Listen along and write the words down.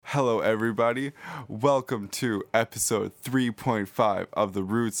Hello, everybody. Welcome to episode 3.5 of the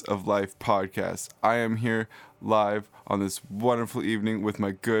Roots of Life podcast. I am here live on this wonderful evening with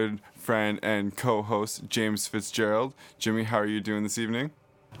my good friend and co-host, James Fitzgerald. Jimmy, how are you doing this evening?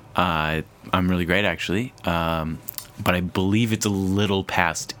 I'm really great, actually. But I believe it's a little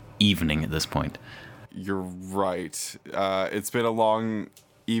past evening at this point. You're right. It's been a long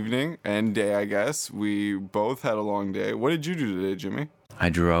evening and day, I guess. We both had a long day. What did you do today, Jimmy? I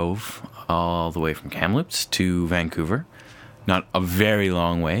drove all the way from Kamloops to Vancouver. Not a very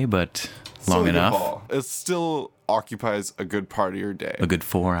long way, but long enough. It still occupies a good part of your day. A good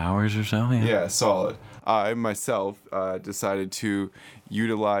 4 hours or so, yeah. Yeah, solid. I myself decided to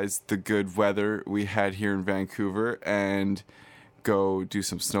utilize the good weather we had here in Vancouver and go do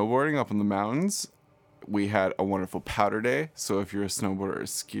some snowboarding up in the mountains. We had a wonderful powder day, so if you're a snowboarder or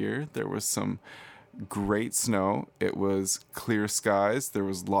skier, there was some great snow. It was clear skies. There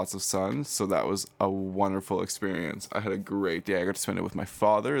was lots of sun, so that was a wonderful experience. I had a great day. I got to spend it with my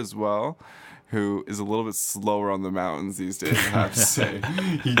father as well, who is a little bit slower on the mountains these days, I have to say.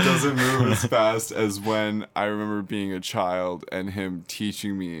 He doesn't move as fast as when I remember being a child and him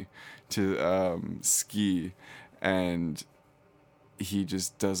teaching me to ski, and he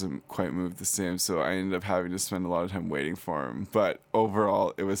just doesn't quite move the same, so I ended up having to spend a lot of time waiting for him. But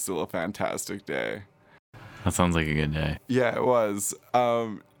overall, it was still a fantastic day. That sounds like a good day. Yeah, it was.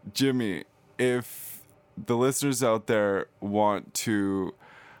 Jimmy, if the listeners out there want to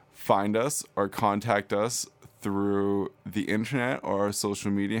find us or contact us through the internet or our social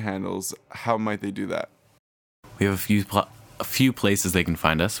media handles, how might they do that? We have a few places they can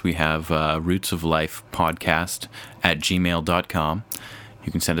find us. We have Roots of Life podcast at gmail.com.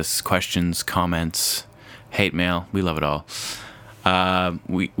 You can send us questions, comments, hate mail. We love it all.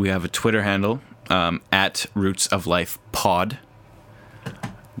 We have a Twitter handle at Roots of Life pod.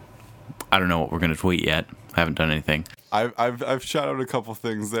 I don't know what we're going to tweet yet. I haven't done anything. I've shot out a couple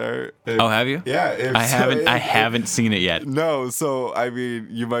things there. Have you? Yeah. I haven't seen it yet. No, so I mean,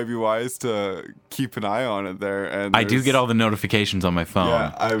 you might be wise to keep an eye on it there. And I do get all the notifications on my phone.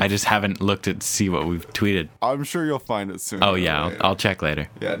 Yeah, I just haven't looked to see what we've tweeted. I'm sure you'll find it soon. Oh yeah, I'll check later.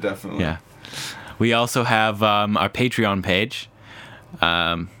 Yeah, definitely. Yeah. We also have our Patreon page.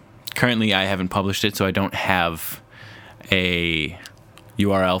 Currently, I haven't published it, so I don't have a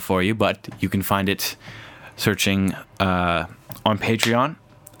URL for you, but you can find it searching on Patreon.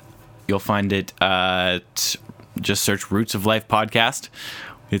 You'll find it just search Roots of Life podcast.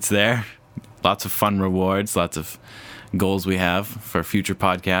 It's there. Lots of fun rewards, lots of goals we have for future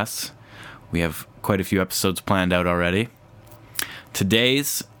podcasts. We have quite a few episodes planned out already.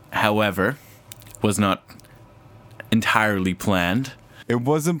 Today's, however, was not entirely planned. It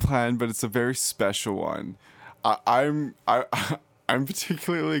wasn't planned, but it's a very special one. I'm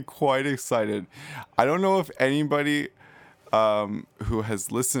particularly quite excited. I don't know if anybody who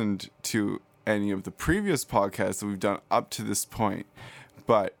has listened to any of the previous podcasts that we've done up to this point,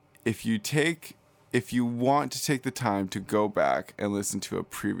 but if you want to take the time to go back and listen to a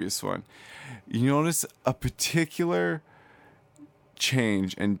previous one, you notice a particular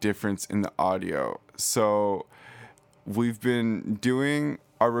change and difference in the audio. So we've been doing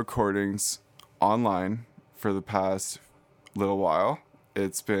our recordings online for the past little while.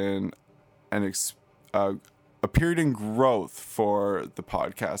 It's been a period in growth for the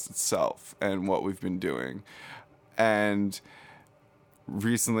podcast itself and what we've been doing. And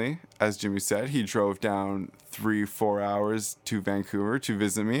recently, as Jimmy said, he drove down 3-4 hours to Vancouver to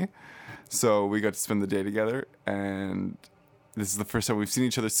visit me. So we got to spend the day together, and this is the first time we've seen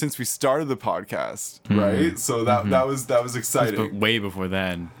each other since we started the podcast, right? So that was exciting. Way before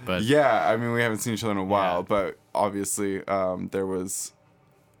then, but yeah, I mean, we haven't seen each other in a while, but obviously there was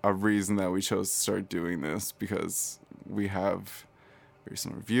a reason that we chose to start doing this, because we have very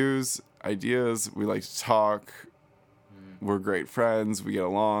similar views, ideas. We like to talk. We're great friends. We get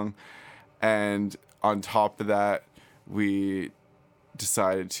along, and on top of that, we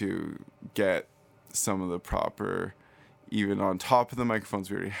decided to get some of the proper. Even on top of the microphones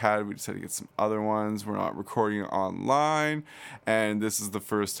we already had, we decided to get some other ones. We're not recording online, and this is the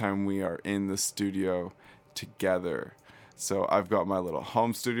first time we are in the studio together. So I've got my little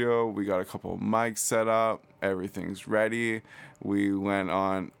home studio. We got a couple of mics set up. Everything's ready. We went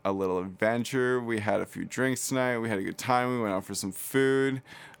on a little adventure. We had a few drinks tonight. We had a good time. We went out for some food.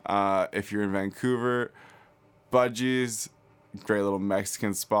 If you're in Vancouver, Budgies, great little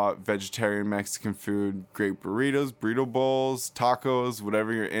Mexican spot, vegetarian Mexican food, great burritos, burrito bowls, tacos,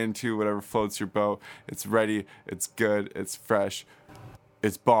 whatever you're into, whatever floats your boat. It's ready, it's good, it's fresh,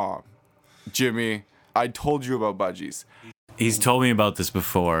 it's bomb. Jimmy, I told you about Budgies. he's told me about this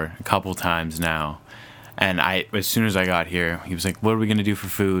before a couple times now. And as soon as I got here, he was like, "What are we gonna do for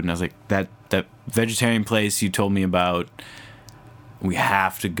food?" And I was like, "That vegetarian place you told me about, we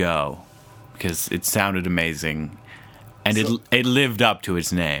have to go because it sounded amazing, and it lived up to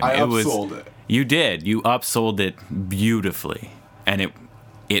its name. I upsold it. You did. You upsold it beautifully, and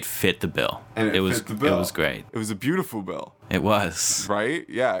it fit the bill. And it was fit the bill. It was great. It was a beautiful bill. It was. Right?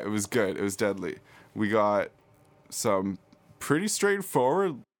 Yeah, it was good. It was deadly. We got some pretty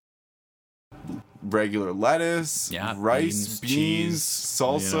straightforward regular lettuce, rice, beans,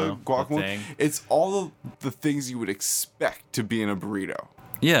 salsa, guacamole. It's all of the things you would expect to be in a burrito.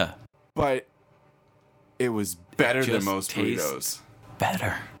 Yeah. But it was better than most burritos.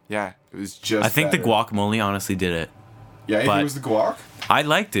 Better. Yeah, it was just I think better. the guacamole honestly did it. Yeah, it was the guac? I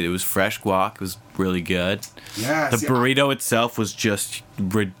liked it. It was fresh guac. It was really good. Yeah. The burrito itself was just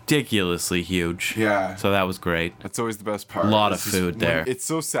ridiculously huge. Yeah. So that was great. That's always the best part. A lot of food there. It's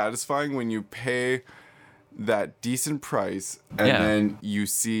so satisfying when you pay that decent price and then you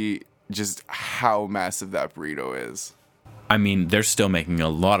see just how massive that burrito is. I mean, they're still making a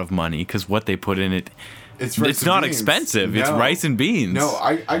lot of money because what they put in it... It's not expensive. No. It's rice and beans. No,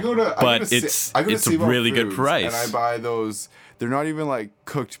 I go to... But it's a really good price. And I buy those... They're not even like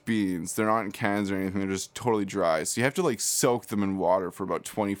cooked beans. They're not in cans or anything. They're just totally dry. So you have to like soak them in water for about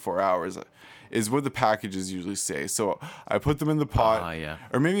 24 hours is what the packages usually say. So I put them in the pot.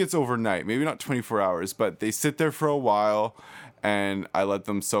 Or maybe it's overnight. Maybe not 24 hours. But they sit there for a while and I let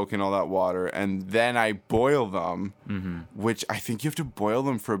them soak in all that water. And then I boil them, which I think you have to boil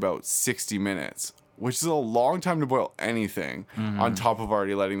them for about 60 minutes. Which is a long time to boil anything on top of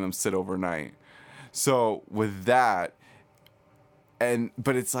already letting them sit overnight. So with that,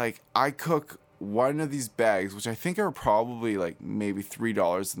 but it's like I cook one of these bags, which I think are probably like maybe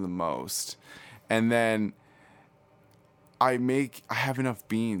 $3 in the most. And then I have enough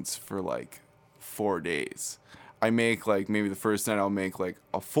beans for like 4 days. I make like maybe the first night I'll make like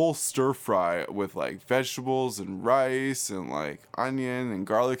a full stir fry with like vegetables and rice and like onion and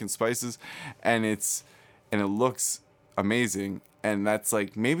garlic and spices, and it looks amazing. And that's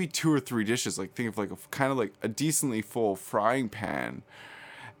like maybe 2 or 3 dishes. Like think of like kind of like a decently full frying pan,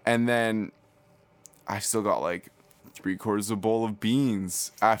 and then I still got like 3/4 of a bowl of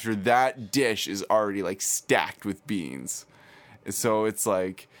beans after that dish is already like stacked with beans. So it's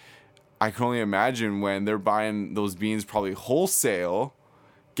like, I can only imagine when they're buying those beans probably wholesale,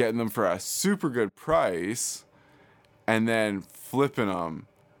 getting them for a super good price, and then flipping them,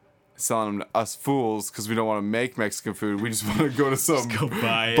 selling them to us fools because we don't want to make Mexican food. We just want to go to some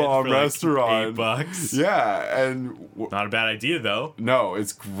bomb restaurant. Like $8. Yeah, and not a bad idea though. No,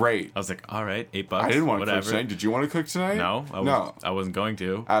 it's great. I was like, all right, $8. I didn't want to cook tonight. Did you want to cook tonight? No, I wasn't going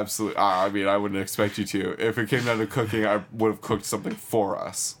to. Absolutely. I mean, I wouldn't expect you to. If it came down to cooking, I would have cooked something for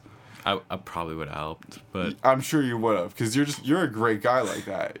us. I probably would have helped, but I'm sure you would have, because you're a great guy like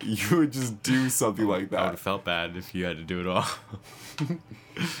that. You would just do something like that. I would have felt bad if you had to do it all.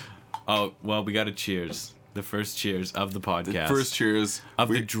 Oh, well, we got to cheers. The first cheers of the podcast. The first cheers. The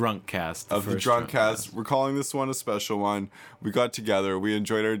DrunkCast. Of the DrunkCast. We're calling this one a special one. We got together. We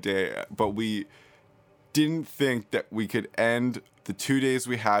enjoyed our day. But we didn't think that we could end the 2 days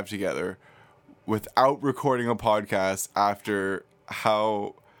we have together without recording a podcast after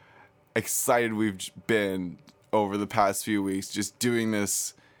how excited we've been over the past few weeks. Just doing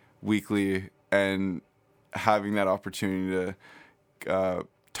this weekly and having that opportunity to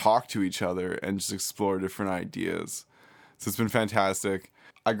talk to each other and just explore different ideas. So it's been fantastic.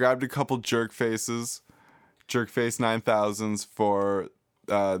 I grabbed a couple jerk face 9000s for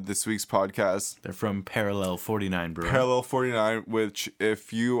this week's podcast. They're from Parallel 49, bro. Parallel 49, which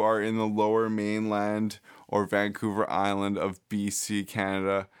if you are in the lower mainland or Vancouver Island of BC,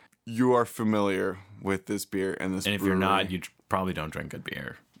 Canada, you are familiar with this beer and this brewery. And if you're not, you probably don't drink good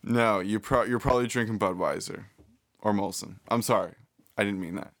beer. No, you're probably drinking Budweiser or Molson. I'm sorry. I didn't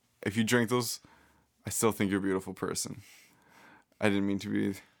mean that. If you drink those, I still think you're a beautiful person. I didn't mean to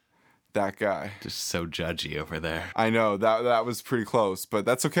be that guy. Just so judgy over there. I know, that was pretty close, but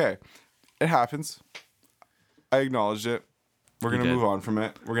that's okay. It happens. I acknowledged it. We're going to move on from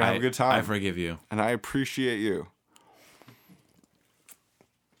it. We're going to have a good time. I forgive you. And I appreciate you.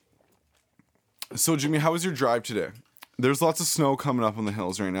 So, Jimmy, how was your drive today? There's lots of snow coming up on the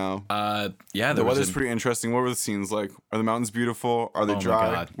hills right now. Yeah. The weather's pretty interesting. What were the scenes like? Are the mountains beautiful? Are they dry?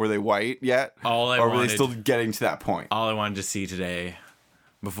 My God. Were they white yet? Or were they still getting to that point? All I wanted to see today,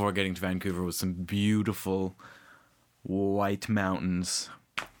 before getting to Vancouver, was some beautiful white mountains,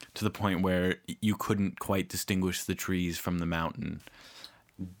 to the point where you couldn't quite distinguish the trees from the mountain.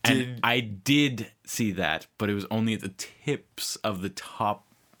 And I did see that, but it was only at the tips of the top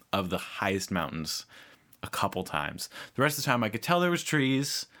of the highest mountains a couple times. The rest of the time I could tell there was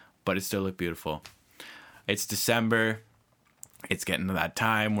trees, but it still looked beautiful. It's December. It's getting to that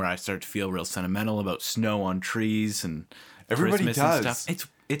time where I start to feel real sentimental about snow on trees and Everybody Christmas does. and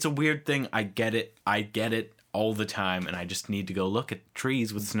stuff. It's a weird thing. I get it all the time, and I just need to go look at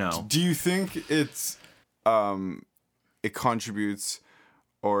trees with snow. Do you think it's it contributes,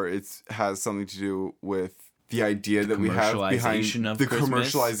 or it has something to do with the idea that we have behind the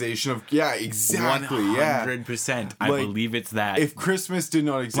commercialization of exactly 100%. I believe it's that. If Christmas did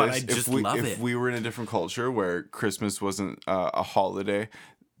not exist, but I just love it. If we were in a different culture where Christmas wasn't a holiday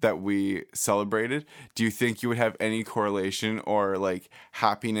that we celebrated, do you think you would have any correlation or like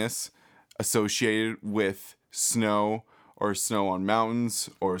happiness associated with snow or snow on mountains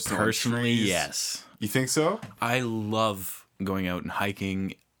or snow Personally, on trees? yes. You think so? I love going out and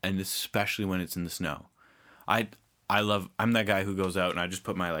hiking, and especially when it's in the snow. I'm that guy who goes out and I just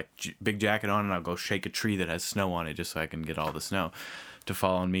put my big jacket on and I'll go shake a tree that has snow on it just so I can get all the snow to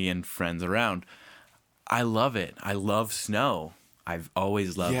fall on me and friends around. I love it. I love snow. I've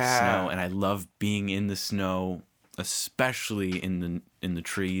always loved snow, and I love being in the snow, especially in the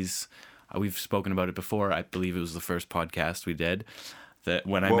trees. We've spoken about it before. I believe it was the first podcast we did. That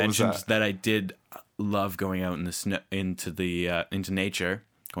when I mentioned that I did love going out in the snow, into nature,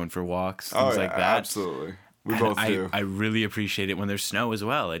 going for walks, things like that. Absolutely. We both do. I really appreciate it when there's snow as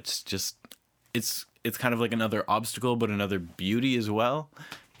well. It's just it's kind of like another obstacle, but another beauty as well.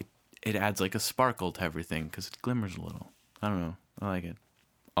 It adds like a sparkle to everything because it glimmers a little. I don't know. I like it.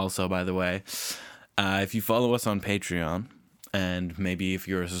 Also, by the way, if you follow us on Patreon, and maybe if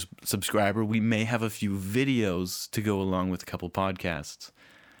you're a subscriber, we may have a few videos to go along with a couple podcasts.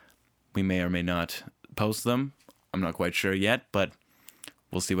 We may or may not post them. I'm not quite sure yet, but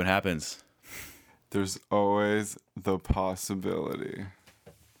we'll see what happens. There's always the possibility.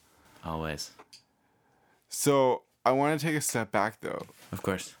 Always. So I want to take a step back, though. Of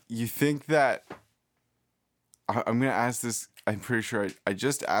course. You think that... I'm going to ask this... I'm pretty sure I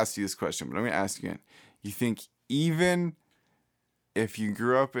just asked you this question, but I'm going to ask you again. You think even if you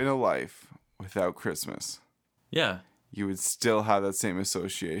grew up in a life without Christmas... Yeah. You would still have that same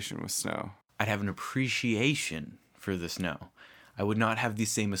association with snow? I'd have an appreciation for the snow. I would not have the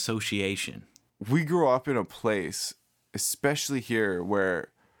same association. We grew up in a place, especially here, where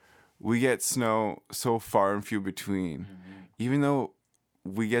we get snow so far and few between. Mm-hmm. Even though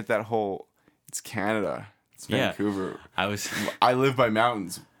we get that whole, it's Canada, it's Vancouver. I live by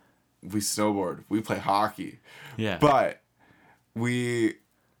mountains. We snowboard. We play hockey. Yeah. But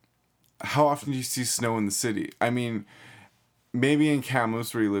how often do you see snow in the city? I mean, maybe in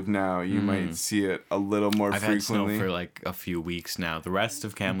Kamloops where you live now, you might see it a little more frequently. I've had snow for like a few weeks now. The rest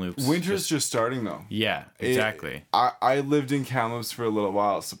of Kamloops... Winter's just starting, though. Yeah, exactly. I lived in Kamloops for a little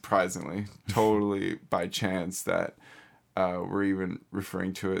while, surprisingly. Totally by chance that we're even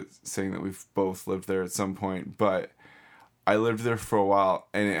referring to it, saying that we've both lived there at some point. But I lived there for a while,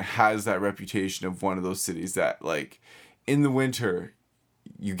 and it has that reputation of one of those cities that, like, in the winter...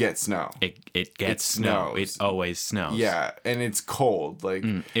 You get snow. It gets snow. It always snows. Yeah, and it's cold. Like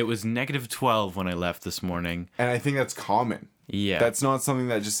it was -12 when I left this morning. And I think that's common. Yeah. That's not something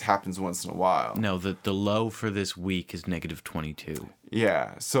that just happens once in a while. No, the low for this week is -22.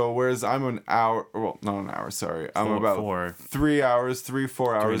 Yeah. So whereas I'm an hour, well, not an hour, sorry. I'm about 4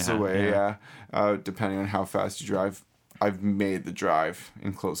 hours away, yeah. Depending on how fast you drive. I've made the drive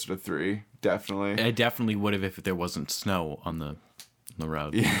in closer to 3, definitely. I definitely would have if there wasn't snow on the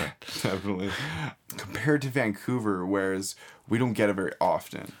road. Yeah, definitely. Compared to Vancouver, whereas we don't get it very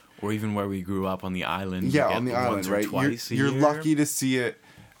often. Or even where we grew up on the island. Yeah, on the island, right? You're lucky to see it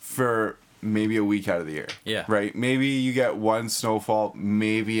for maybe a week out of the year. Yeah. Right? Maybe you get one snowfall.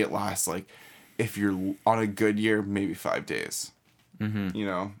 Maybe it lasts, like, if you're on a good year, maybe 5 days. Mm-hmm. You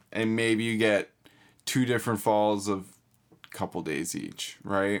know? And maybe you get 2 different falls of a couple days each,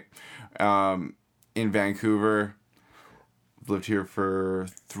 right? In Vancouver... lived here for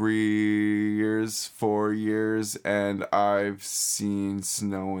 4 years, and I've seen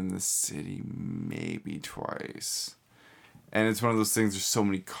snow in the city maybe twice. And it's one of those things, there's so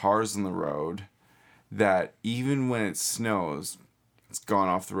many cars on the road that even when it snows, it's gone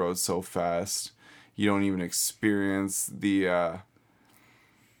off the road so fast, you don't even experience the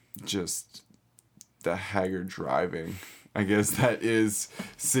haggard driving. I guess that is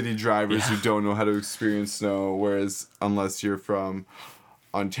city drivers who don't know how to experience snow, whereas unless you're from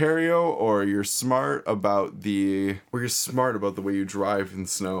Ontario or you're smart about the way you drive in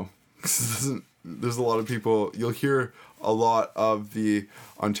snow. there's a lot of people. You'll hear a lot of the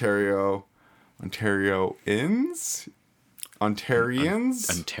Ontarioans. Ontarians.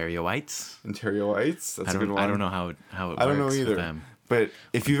 Ontarioites. That's a good one. I don't know how it works. I don't know either. For them. But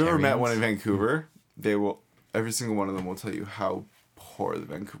if you've ever met one in Ontarians? Vancouver, they will. Every single one of them will tell you how poor the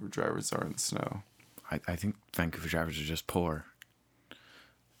Vancouver drivers are in the snow. I think Vancouver drivers are just poor.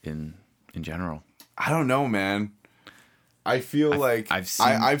 In general. I don't know, man. I feel I've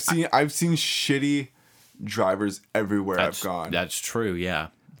seen shitty drivers everywhere I've gone. That's true, yeah.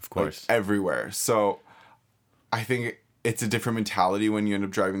 Of course. Like, everywhere. So I think it's a different mentality when you end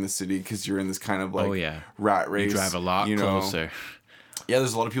up driving the city because you're in this kind of rat race. You drive a lot closer. Yeah,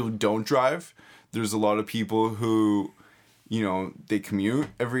 there's a lot of people who don't drive. There's a lot of people who, they commute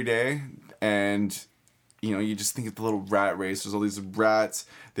every day and you just think of the little rat race. There's all these rats.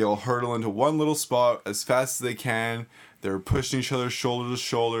 They all hurtle into one little spot as fast as they can. They're pushing each other shoulder to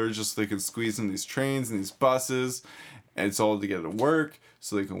shoulder just so they can squeeze in these trains and these buses. And it's all to get to work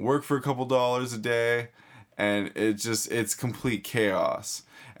so they can work for a couple dollars a day. And it's complete chaos.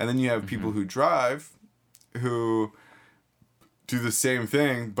 And then you have people who drive who do the same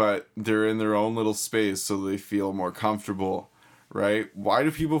thing, but they're in their own little space so they feel more comfortable. Right? Why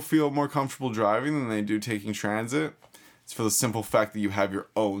do people feel more comfortable driving than they do taking transit? It's for the simple fact that you have your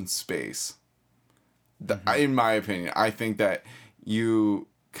own space. In my opinion, I think that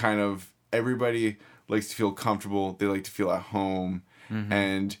everybody likes to feel comfortable. They like to feel at home.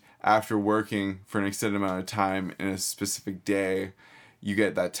 And after working for an extended amount of time in a specific day, you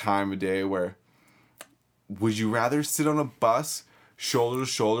get that time of day where would you rather sit on a bus shoulder to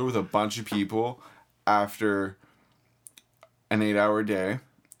shoulder with a bunch of people after an 8-hour day,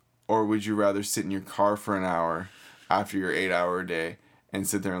 or would you rather sit in your car for an hour after your 8-hour day and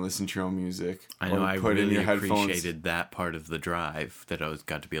sit there and listen to your own music? I know, I really appreciated that part of the drive, that I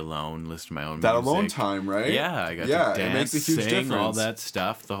got to be alone, listen to my own music. That alone time, right? Yeah, I got to dance, it makes a huge difference. All that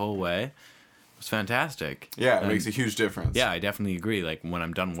stuff the whole way. It was fantastic. Yeah, it makes a huge difference. Yeah, I definitely agree. Like, when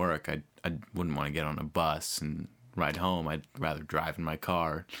I'm done work, I wouldn't want to get on a bus and ride home. I'd rather drive in my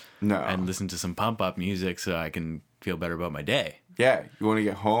car and listen to some pump-up music so I can feel better about my day. Yeah, you want to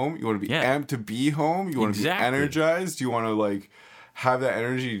get home. You want to be amped to be home. You want to be energized. You want to have that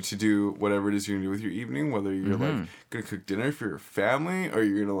energy to do whatever it is you're gonna do with your evening. Whether you're gonna cook dinner for your family, or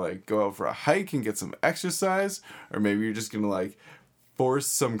you're gonna go out for a hike and get some exercise, or maybe you're just gonna force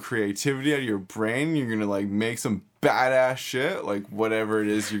some creativity out of your brain. You're gonna make some badass shit. Whatever it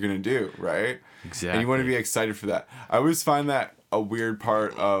is you're gonna do, right? Exactly. And you want to be excited for that. I always find that a weird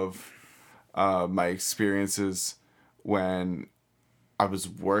part of my experiences when I was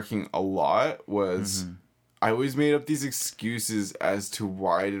working a lot was I always made up these excuses as to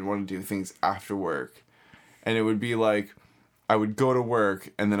why I didn't want to do things after work. And it would be I would go to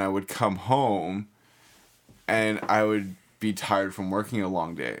work and then I would come home and I would be tired from working a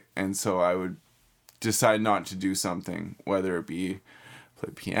long day. And so I would decide not to do something, whether it be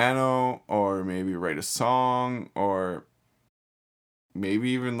play piano or maybe write a song or maybe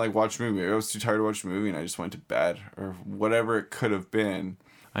even watch a movie. Maybe I was too tired to watch a movie and I just went to bed or whatever it could have been.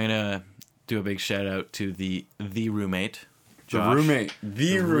 I'm gonna do a big shout out to the roommate, Josh.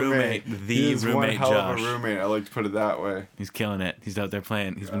 The roommate, he is one hell of a roommate. I like to put it that way. He's killing it. He's out there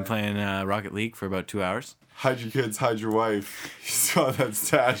playing. He's been playing Rocket League for about 2 hours. Hide your kids, hide your wife. You saw that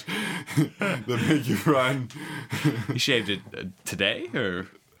stash that make you run. He shaved it today or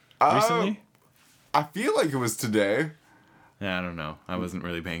recently? I feel like it was today. Yeah, I don't know. I wasn't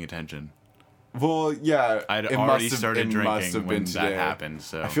really paying attention. Well, yeah. I'd already started drinking when that happened.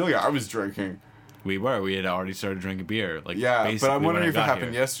 So I feel like I was drinking. We had already started drinking beer. But I'm wondering if it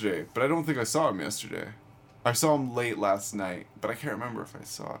happened yesterday. But I don't think I saw him yesterday. I saw him late last night, but I can't remember if I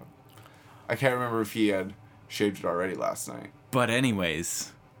saw him. I can't remember if he had shaved it already last night. But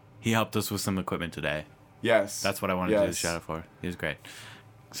anyways, he helped us with some equipment today. Yes. That's what I wanted to do the shout out for. He was great.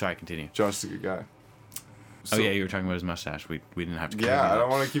 Sorry, continue. Josh is a good guy. So, you were talking about his mustache. We didn't have to. I don't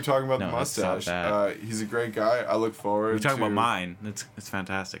want to keep talking about the mustache. He's a great guy. I look forward. We're talking about mine. It's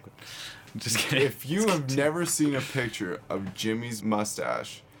fantastic. Just kidding. If you have never seen a picture of Jimmy's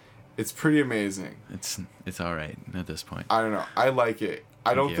mustache, it's pretty amazing. It's all right at this point. I don't know. I like it.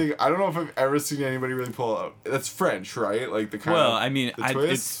 I don't know if I've ever seen anybody really pull it up. That's French, right? The kind of. Well, I mean, I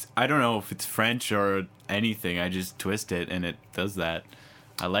don't know if it's French or anything. I just twist it and it does that.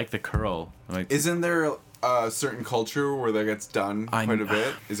 I like the curl. Isn't there a certain culture where that gets done quite a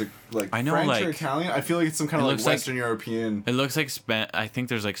bit? Is it French or Italian? I feel like it's some kind of Western European. It looks like I think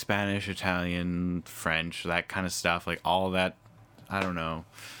there's Spanish, Italian, French, that kind of stuff. All that. I don't know.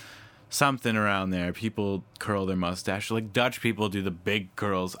 something around there. People curl their mustache. Like Dutch people do the big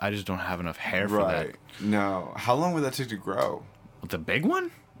curls. I just don't have enough hair for that. No. How long would that take to grow? The big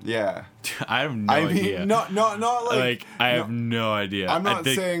one? Yeah. I have no idea. Not like I have no idea. I'm not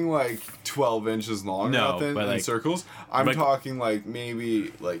saying like 12 inches long or nothing in circles. I'm talking like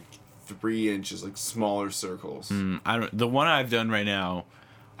maybe like 3 inches, like smaller circles. The one I've done right now.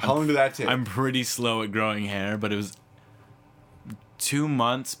 How long did that take? I'm pretty slow at growing hair, but it was 2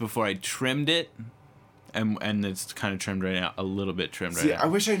 months before I trimmed it, and it's kind of trimmed right now, a little bit trimmed right now. I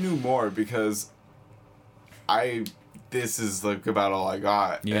wish I knew more because this is like about all I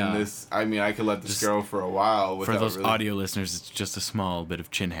got. Yeah. And I could let this grow for a while. For those audio listeners, it's just a small bit of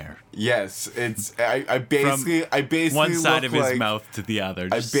chin hair. Yes, it's I basically one side of his like, mouth to the other.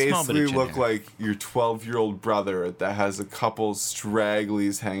 Just I basically look like your 12-year-old brother that has a couple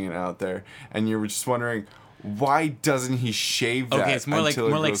stragglies hanging out there, and you're just wondering, why doesn't he shave that? Okay, it's more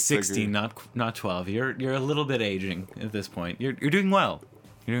like 16, not 12. You're a little bit aging at this point. You're doing well.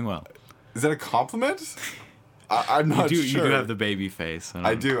 You're doing well. Is that a compliment? I'm not sure. You do have the baby face.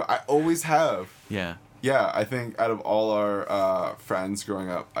 I do. I always have. Yeah. Yeah, I think out of all our friends growing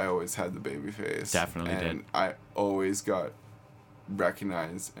up, I always had the baby face. Definitely did. And I always got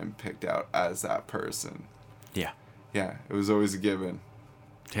recognized and picked out as that person. Yeah. Yeah, it was always a given.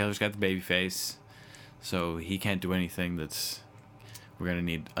 Taylor's got the baby face, so he can't do anything we're going to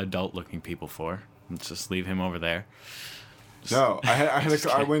need adult-looking people for. Let's just leave him over there. No,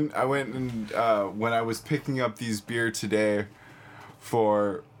 I went and when I was picking up these beer today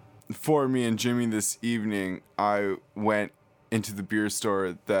for me and Jimmy this evening, I went into the beer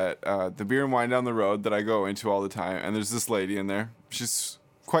store that the beer and wine down the road that I go into all the time, and there's this lady in there. She's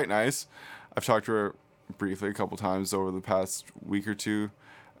quite nice. I've talked to her briefly a couple times over the past week or two.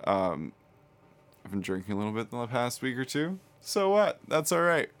 I've been drinking a little bit in the past week or two. So what? That's all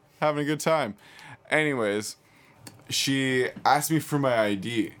right. Having a good time. Anyways, she asked me for my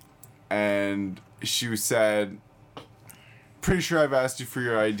ID, and she said, pretty sure I've asked you for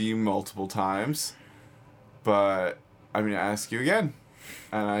your ID multiple times, but I'm going to ask you again.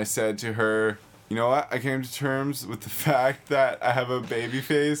 And I said to her, you know what? I came to terms with the fact that I have a baby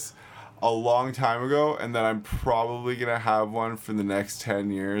face a long time ago, and that I'm probably going to have one for the next 10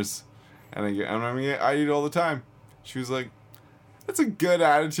 years. And I'm going to get ID'd all the time. She was like, that's a good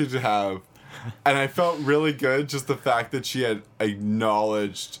attitude to have. And I felt really good, just the fact that she had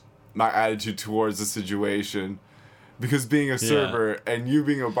acknowledged my attitude towards the situation. Because being a server and you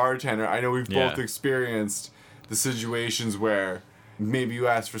being a bartender, I know we've both experienced the situations where maybe you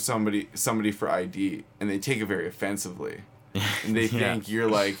ask for somebody for ID and they take it very offensively. And they think you're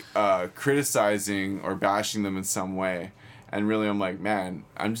like criticizing or bashing them in some way. And really I'm like, man,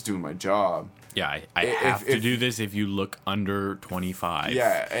 I'm just doing my job. Yeah, I have to do this if you look under 25.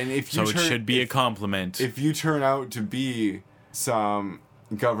 Yeah, and if you it should be a compliment. If you turn out to be some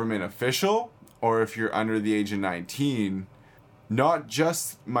government official, or if you're under the age of 19, not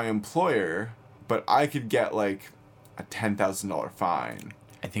just my employer, but I could get like a $10,000 fine.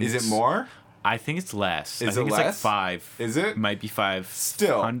 I think Is it more? I think it's less. Is I think it it's less? like 5. Is it? It might be 500.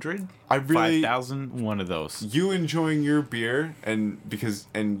 Still, I really 5,000. One of those. You enjoying your beer and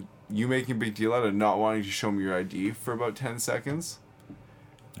you making a big deal out of not wanting to show me your ID for about 10 seconds.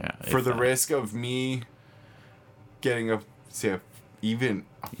 Yeah. For the risk of me getting even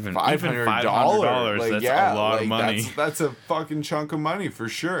 $500. Like, that's a lot of money. That's a fucking chunk of money for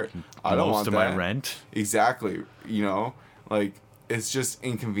sure. I don't want that. Most of my rent. Exactly. You know, like, it's just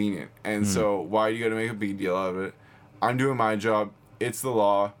inconvenient. And so why do you got to make a big deal out of it? I'm doing my job. It's the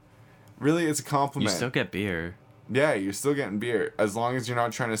law. Really, it's a compliment. You still get beer. Yeah, you're still getting beer. As long as you're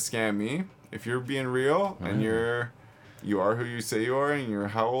not trying to scam me. If you're being real and you are who you say you are and you're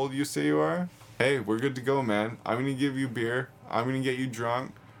how old you say you are, hey, we're good to go, man. I'm going to give you beer. I'm going to get you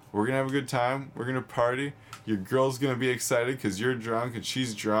drunk. We're going to have a good time. We're going to party. Your girl's going to be excited because you're drunk and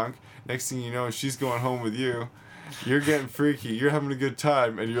she's drunk. Next thing you know, she's going home with you. You're getting freaky. You're having a good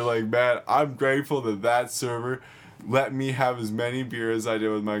time. And you're like, man, I'm grateful that server let me have as many beer as I did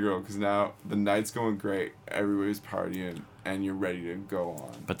with my girl, because now the night's going great. Everybody's partying, and you're ready to go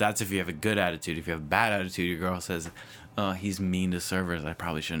on. But that's if you have a good attitude. If you have a bad attitude, your girl says, oh, he's mean to servers. I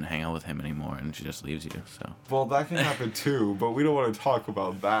probably shouldn't hang out with him anymore, and she just leaves you. So. Well, that can happen too, but we don't want to talk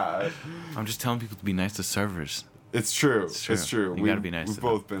about that. I'm just telling people to be nice to servers. It's true. It's true. You gotta be nice. We've to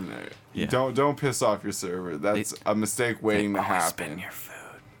both them. been there. Yeah. Don't piss off your server. That's a mistake waiting to happen. Spit in your food.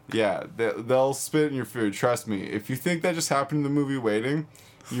 Yeah, they'll spit in your food. Trust me. If you think that just happened in the movie Waiting,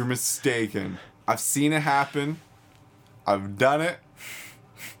 you're mistaken. I've seen it happen. I've done it.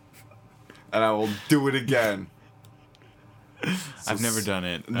 And I will do it again. I've never done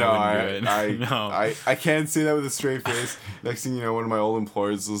it. No, I I can't say that with a straight face. Next thing you know, one of my old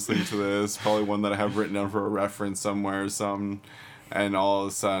employees is listening to this, probably one that I have written down for a reference somewhere or something, and all of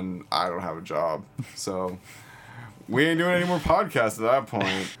a sudden, I don't have a job. So, we ain't doing any more podcasts at that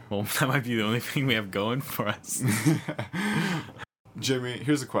point. Well, that might be the only thing we have going for us. Jimmy,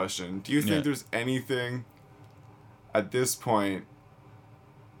 here's a question. Do you think there's anything at this point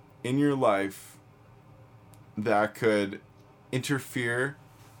in your life that could interfere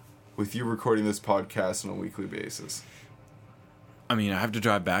with you recording this podcast on a weekly basis? I mean, I have to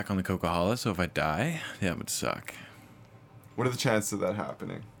drive back on the Coca-Cola, so if I die, that would suck. What are the chances of that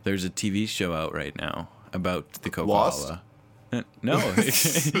happening? There's a TV show out right now about the Coca-Cola. Lost? No,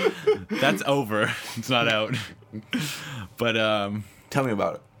 that's over. It's not out. But tell me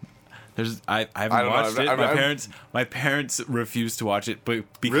about it. I haven't watched it. My parents refuse to watch it, but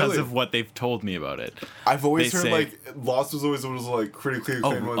because of what they've told me about it. I've always heard like Lost was always one of those like critically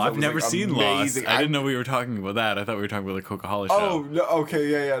acclaimed ones. I've never seen Lost. I didn't know we were talking about that. I thought we were talking about the Coca-Cola show. Oh, no,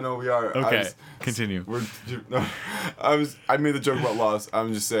 okay, yeah, no, we are. Okay, continue. I made the joke about Lost.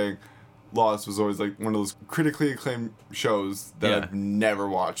 I'm just saying, Lost was always like one of those critically acclaimed shows that I've never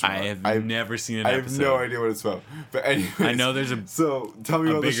watched. I've never seen an episode. I have no idea what it's about. But anyways, I know there's so tell me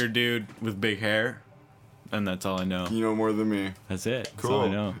about bigger dude with big hair, and that's all I know. You know more than me. That's it. Cool.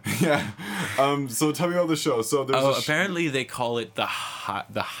 That's all I know. Yeah. So tell me about the show. So there's apparently they call it the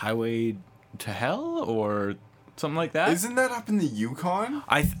highway to hell or something like that. Isn't that up in the Yukon?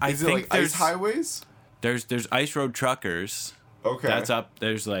 I think like there's ice highways. There's ice road truckers. Okay. That's up.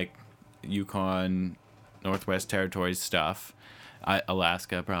 There's like Yukon, Northwest Territories stuff,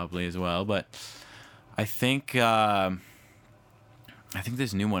 Alaska probably as well. But I think this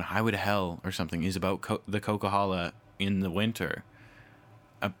new one, Highway to Hell or something, is about the Coca-Cola in the winter.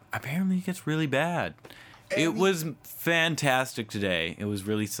 Apparently, it gets really bad. It was fantastic today. It was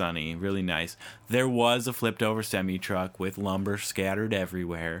really sunny, really nice. There was a flipped over semi truck with lumber scattered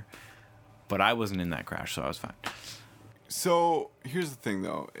everywhere, but I wasn't in that crash, so I was fine. So here's the thing,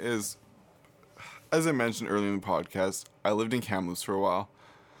 though, is as I mentioned earlier in the podcast, I lived in Kamloops for a while,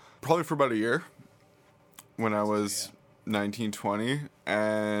 probably for about a year, when I was 19, 20,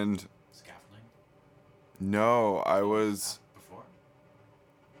 and Scaffolding? No, I was Before?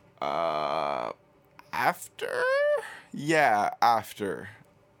 After? Yeah, after.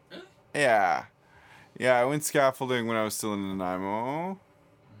 Really? Yeah, I went scaffolding when I was still in Nanaimo.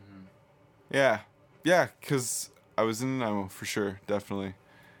 Mm-hmm. Yeah, because I was in Nanaimo for sure, definitely,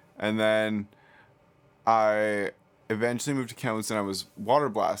 and then I eventually moved to Kamloops and I was water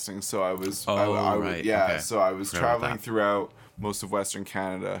blasting, so I was right. Yeah, okay. so I was traveling throughout most of Western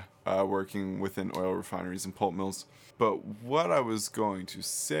Canada, working within oil refineries and pulp mills. But what I was going to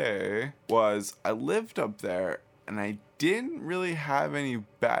say was I lived up there and I didn't really have any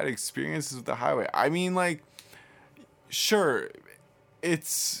bad experiences with the highway. I mean, like, sure,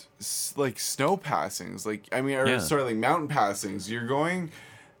 it's like snow passings, like like mountain passings. You're going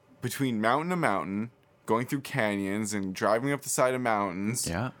between mountain to mountain, going through canyons and driving up the side of mountains.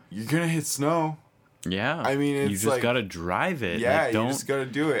 Yeah. You're going to hit snow. Yeah. I mean, it's you just like, gotta drive it. Yeah, like, you just gotta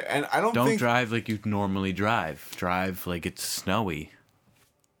do it. And I don't think drive like you normally drive. Drive like it's snowy.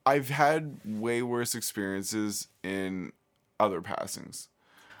 I've had way worse experiences in other passings.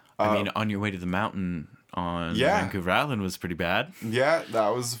 I mean, on your way to the mountain on Vancouver Island was pretty bad. Yeah, that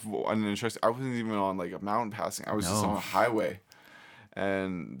was an interesting. I wasn't even on like a mountain passing. I was just on a highway,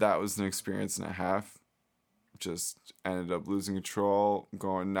 and that was an experience and a half. Just ended up losing control,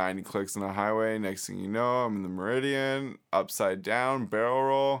 going 90 clicks on the highway. Next thing you know, I'm in the Meridian, upside down, barrel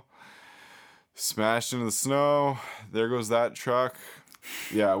roll, smashed into the snow. There goes that truck.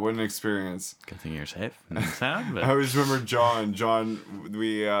 Yeah, what an experience. Good thing you're safe and sound. But... I always remember John.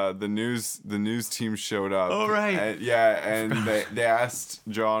 We the news team showed up. Oh right. And they asked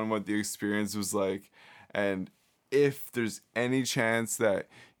John what the experience was like, and if there's any chance that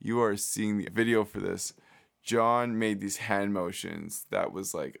you are seeing the video for this, John made these hand motions that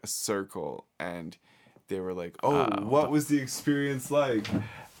was like a circle, and they were like, what was the experience like?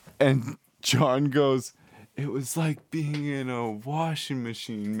 And John goes, it was like being in a washing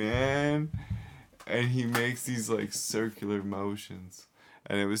machine, man. And he makes these like circular motions.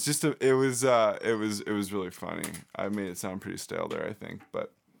 And it was just it was really funny. I made it sound pretty stale there, I think,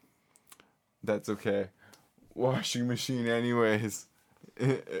 but that's okay. Washing machine anyways.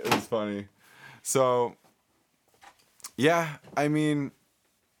 It was funny. So yeah, I mean,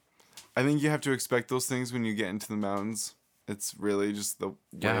 I think you have to expect those things when you get into the mountains. It's really just the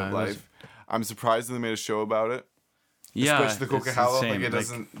way of life. I'm surprised that they made a show about it. Yeah, especially the Coca-Cola. Like it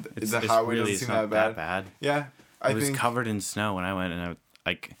doesn't, the highway really, doesn't seem that bad. That bad. Yeah, It was covered in snow when I went, and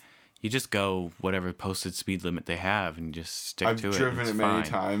you just go whatever posted speed limit they have and just stick to it. I've driven it many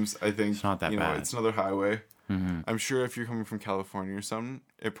times. I think it's not that bad. It's another highway. I'm sure if you're coming from California or something,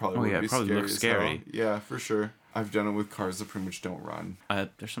 it probably would be probably scary. Looks scary. Yeah, for sure. I've done it with cars that pretty much don't run.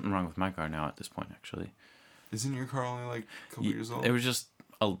 There's something wrong with my car now at this point, actually. Isn't your car only like a couple years old? It was just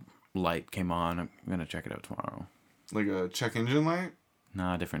a light came on. I'm gonna check it out tomorrow. Like a check engine light?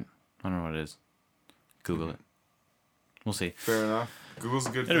 Nah, different. I don't know what it is. Google it. We'll see. Fair enough. Google's a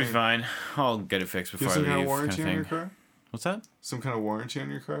good thing. It'll be fine. I'll get it fixed before I leave. Some kind of warranty on your car? What's that? Some kind of warranty on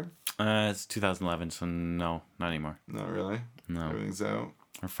your car? It's 2011, so no, not anymore. Not really? No. Everything's out?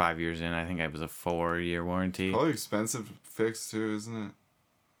 Or 5 years in. I think it was a 4-year warranty. Probably expensive to fix too, isn't it?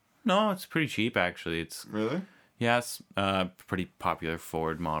 No, it's pretty cheap actually. It's really? Yeah, it's pretty popular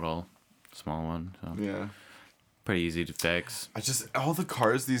Ford model, small one. So. Yeah. Pretty easy to fix. All the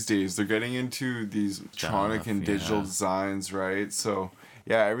cars these days, they're getting into these electronic and digital designs, right? So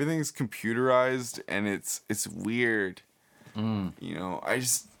yeah, everything's computerized and it's weird. You know,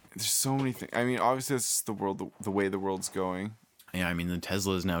 there's so many things. I mean, obviously it's just the way the world's going. Yeah, I mean the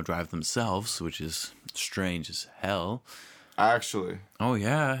Teslas now drive themselves, which is strange as hell. Actually. Oh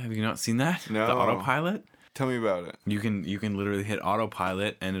yeah, have you not seen that? No. The autopilot? Tell me about it. You can literally hit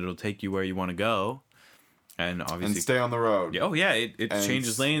autopilot and it'll take you where you want to go. And obviously and stay on the road. Oh yeah, it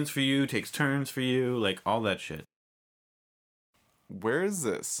changes lanes for you, takes turns for you, like all that shit. Where is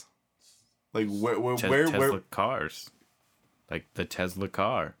this? Like where Tesla cars. Like the Tesla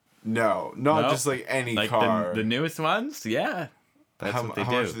car. No, not just like any car. The newest ones? Yeah. That's what they do.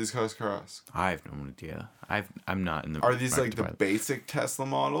 How much do these cars cost? I have no idea. I'm not in the. Are these like the basic Tesla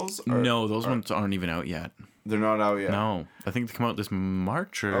models? No, those ones aren't even out yet. They're not out yet. No, I think they come out this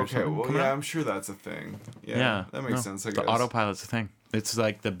March or something. Okay, well, yeah, I'm sure that's a thing. Yeah, that makes sense. I guess the autopilot's a thing. It's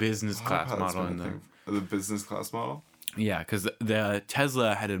like the business class model in the business class model. Yeah, because the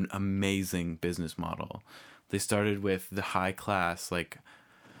Tesla had an amazing business model. They started with the high class like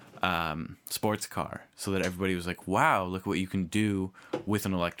sports car, so that everybody was like, "Wow, look what you can do with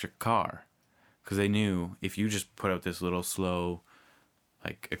an electric car." Because they knew if you just put out this little slow,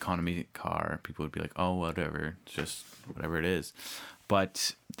 like economy car, people would be like, "Oh, whatever, it's just whatever it is."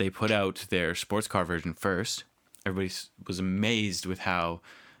 But they put out their sports car version first. Everybody was amazed with how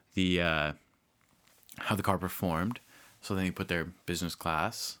the car performed. So then they put their business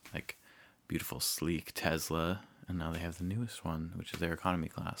class, like beautiful, sleek Tesla, and now they have the newest one, which is their economy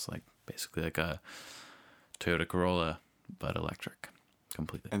class, like basically like a Toyota Corolla, but electric,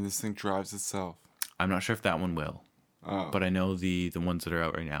 completely. And this thing drives itself. I'm not sure if that one will. Oh. But I know the ones that are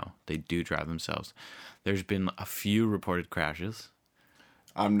out right now, they do drive themselves. There's been a few reported crashes.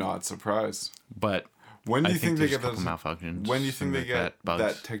 I'm not surprised. But when do you think they get those malfunctions? When do you think they get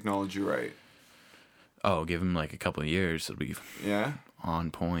that technology right? Oh, give them like a couple of years, it'll be on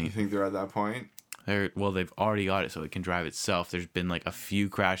point. You think they're at that point? They've already got it so it can drive itself. There's been like a few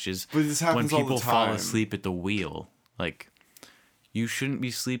crashes but this happens when people all the time. fall asleep at the wheel. Like, you shouldn't be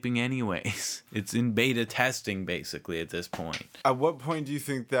sleeping anyways. It's in beta testing basically at this point. At what point do you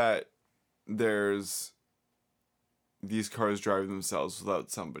think that there's these cars driving themselves without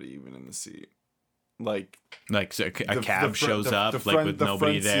somebody even in the seat? Like so a cab shows up with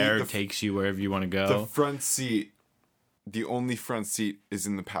nobody there, takes you wherever you want to go. The front seat, the only front seat is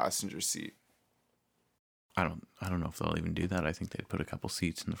in the passenger seat. I don't know if they'll even do that. I think they'd put a couple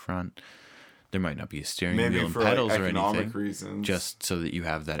seats in the front. There might not be a steering wheel and pedals like economic or anything, reasons. just so that you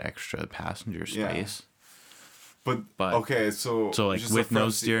have that extra passenger space. But okay, so like with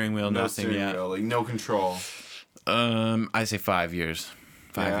no steering wheel, nothing, wheel, like no control. I say 5 years.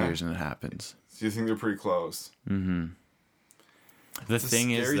 5 years and it happens. So you think they're pretty close? Mm-hmm. The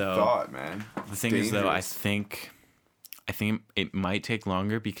thing is, though, thought, man. The thing is, though, I think it might take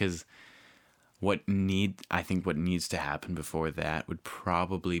longer because what needs to happen before that would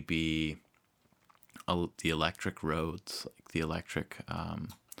probably be the electric roads, like the electric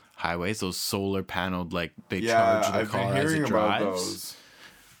highways, those solar paneled, like they charge the car as it drives.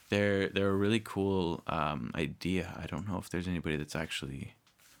 They're a really cool idea. I don't know if there's anybody that's actually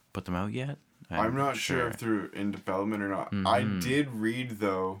put them out yet. I'm not sure if they're in development or not. Mm-hmm. I did read,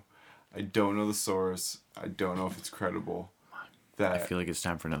 though, I don't know the source. I don't know if it's credible. That I feel like it's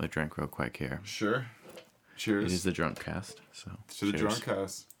time for another drink real quick here. Sure. Cheers. It is the DrunkCast. So to the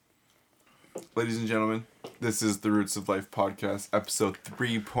DrunkCast. Ladies and gentlemen, this is the Roots of Life podcast, episode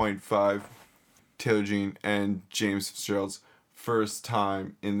 3.5. Taylor Jean and James Fitzgerald's first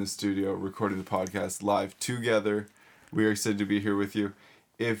time in the studio recording the podcast live together. We are excited to be here with you.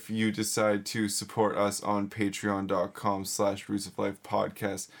 If you decide to support us on patreon.com/Roots of Life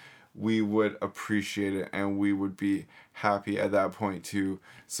podcast, we would appreciate it, and we would be happy at that point to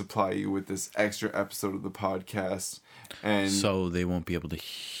supply you with this extra episode of the podcast. And so they won't be able to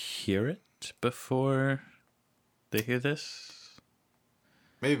hear it before they hear this?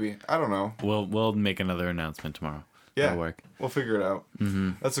 Maybe. I don't know. We'll make another announcement tomorrow. Yeah. That'll work. We'll figure it out.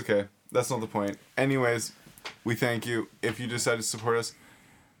 Mm-hmm. That's okay. That's not the point. Anyways, we thank you. If you decide to support us,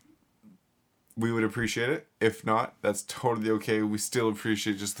 we would appreciate it. If not, that's totally okay. We still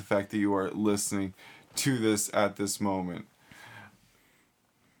appreciate just the fact that you are listening to this at this moment.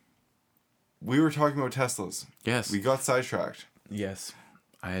 We were talking about Teslas. Yes. We got sidetracked. Yes.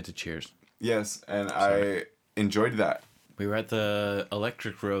 I had to cheers. Yes, and I enjoyed that. We were at the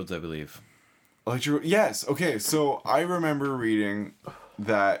Electric Roads, I believe. Yes. Okay, so I remember reading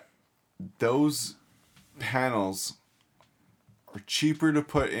that those panels are cheaper to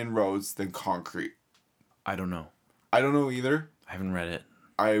put in roads than concrete. I don't know. I don't know either. I haven't read it.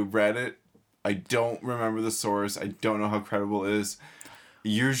 I read it. I don't remember the source. I don't know how credible it is.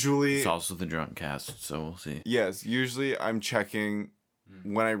 Usually... It's also the DrunkCast, so we'll see. Yes, usually I'm checking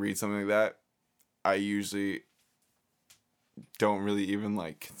when I read something like that. I usually don't really even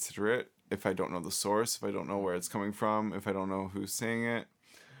consider it if I don't know the source, if I don't know where it's coming from, if I don't know who's saying it.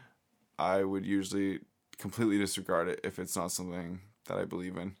 I would usually completely disregard it if it's not something that I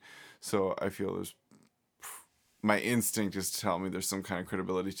believe in. So I feel my instinct is to tell me there's some kind of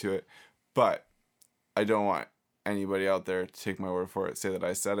credibility to it, but I don't want anybody out there to take my word for it, say that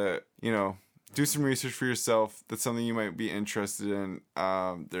I said it. Do some research for yourself. That's something you might be interested in.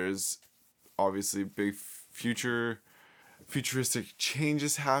 There's obviously big futuristic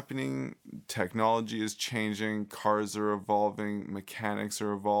changes happening. Technology is changing. Cars are evolving. Mechanics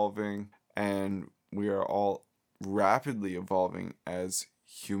are evolving. And we are all rapidly evolving as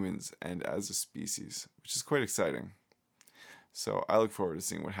humans and as a species, which is quite exciting. So I look forward to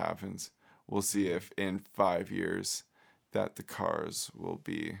seeing what happens. We'll see if in 5 years that the cars will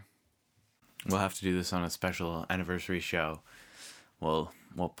be... We'll have to do this on a special anniversary show. We'll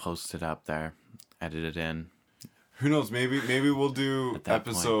post it up there, edit it in. Who knows? Maybe we'll do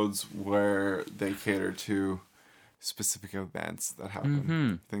episodes where they cater to specific events that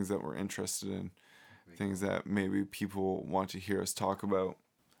happen, things that we're interested in, things that maybe people want to hear us talk about.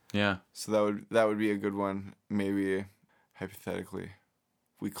 Yeah. So that would be a good one. Maybe hypothetically,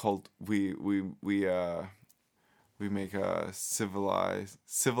 we make a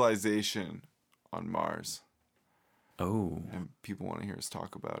civilization on Mars. Oh. And people want to hear us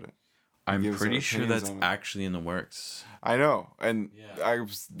talk about it. I'm pretty sure that's actually in the works. I know, and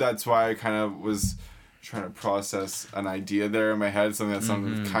that's why I kind of was trying to process an idea there in my head, something that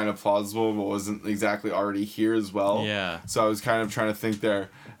sounded kind of plausible but wasn't exactly already here as well. Yeah. So I was kind of trying to think there,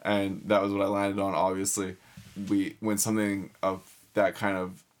 and that was what I landed on. Obviously, when something of that kind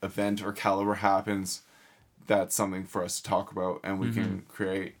of event or caliber happens, that's something for us to talk about, and we can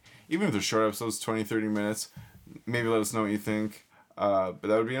create, even if they're short episodes, 20, 30 minutes, maybe let us know what you think, but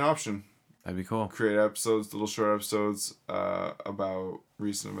that would be an option. That'd be cool. Create episodes, little short episodes, about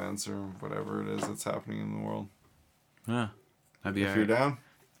recent events or whatever it is that's happening in the world. Yeah. That'd be if you're down.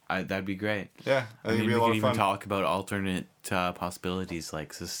 That'd be great. Yeah, I think it'd be a lot of fun. We could even talk about alternate possibilities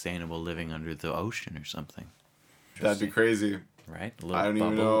like sustainable living under the ocean or something. That'd be crazy. Right? I don't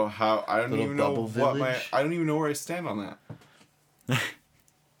even know how. I don't even know I don't even know where I stand on that.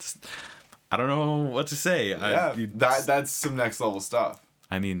 I don't know what to say. Yeah, that's some next level stuff.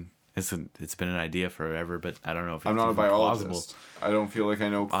 I mean, it's been an idea forever, but I don't know if it's I'm not a biologist. plausible. I don't feel like I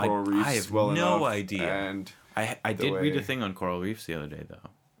know coral reefs I have well enough. no idea. And I did read a thing on coral reefs the other day, though.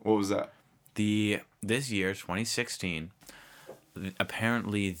 What was that? This year, 2016,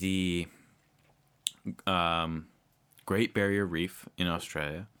 apparently the Great Barrier Reef in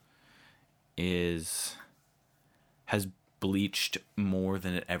Australia has bleached more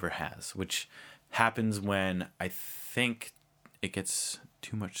than it ever has, which happens when I think it gets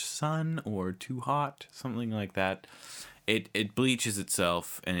too much sun or too hot, something like that. It bleaches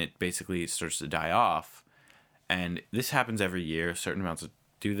itself and it basically starts to die off. And this happens every year. Certain amounts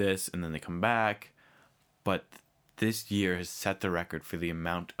do this and then they come back. But this year has set the record for the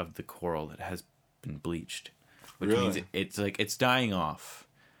amount of the coral that has been bleached. Which means it's dying off.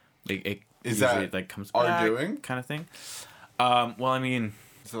 It is usually that comes back doing kind of thing. Well, I mean,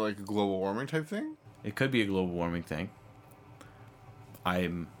 is it like a global warming type thing? It could be a global warming thing.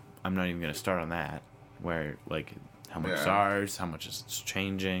 I'm not even gonna start on that. Where how much SARS, how much it's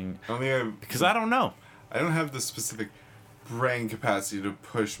changing. Because I don't know. I don't have the specific brain capacity to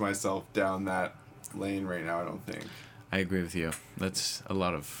push myself down that lane right now. I don't think. I agree with you. That's a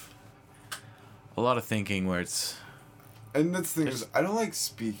lot of thinking where it's And that's the thing is, I don't like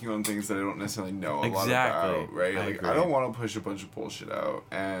speaking on things that I don't necessarily know a lot about, right? I don't want to push a bunch of bullshit out,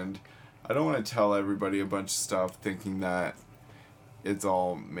 and I don't want to tell everybody a bunch of stuff thinking that it's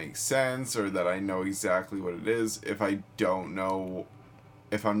all makes sense or that I know exactly what it is if I don't know,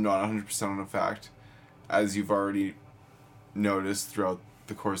 if I'm not 100% on a fact. As you've already noticed throughout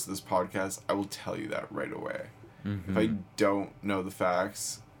the course of this podcast, I will tell you that right away. Mm-hmm. If I don't know the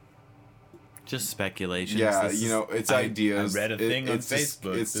facts... Just speculation. Yeah, it's ideas. I read a thing on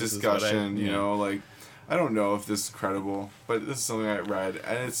Facebook. It's discussion, you know, like, I don't know if this is credible, but this is something I read,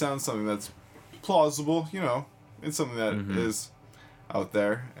 and it sounds something that's plausible, you know. It's something that is out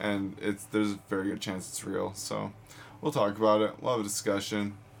there, and there's a very good chance it's real, so we'll talk about it. We'll have a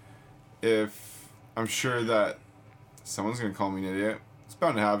discussion. I'm sure that someone's going to call me an idiot. It's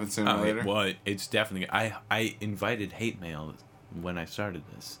bound to happen sooner or later. Well, it's definitely... I invited hate mail when I started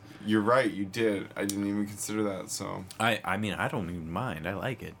this. You're right, you did. I didn't even consider that, so... I mean, I don't even mind. I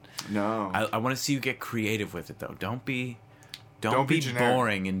like it. No. I want to see you get creative with it, though. Don't be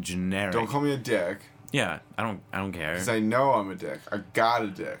boring and generic. Don't call me a dick. Yeah, I don't care. Because I know I'm a dick. I got a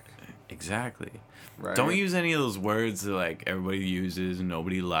dick. Exactly. Right. Don't use any of those words that, like, everybody uses and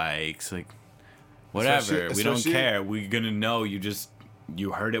nobody likes. Like, whatever. We don't care. We're going to know you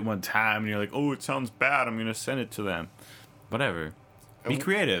heard it one time and you're like, oh, it sounds bad. I'm going to send it to them. Whatever. Be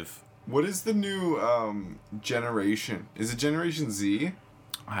creative. What is the new generation? Is it Generation Z?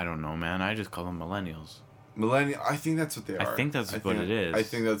 I don't know, man. I just call them millennials. Millennial. I think that's what they are. I think that's what it is. I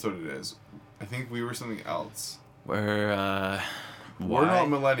think that's what it is. I think we were something else. We're not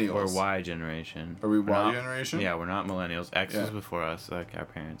millennials. We're Y generation. Are we Y generation? Yeah, we're not millennials. X is before us, like our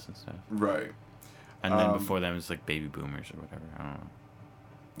parents and stuff. Right. And then before them it's like baby boomers or whatever. I don't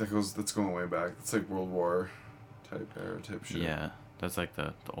know. That's going way back. It's like World War type era type shit. Yeah. That's like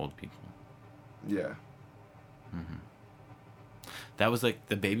the old people. Yeah. Mm-hmm. That was like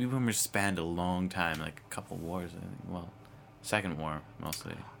the baby boomers spanned a long time, like a couple wars. I think. Well, Second War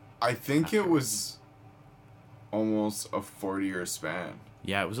mostly. I think it was almost a 40-year span.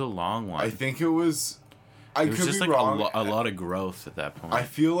 Yeah, it was a long one. I think it was. I could just be like wrong. A lot of growth at that point. I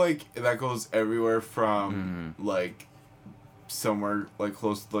feel like that goes everywhere from like somewhere like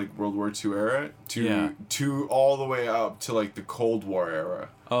close to like World War II era to all the way up to like the Cold War era.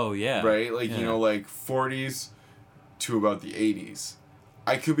 Oh yeah. Right? Like like 40s to about the 80s.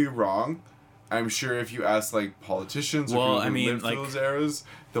 I could be wrong. I'm sure if you ask like politicians or people who lived through those eras,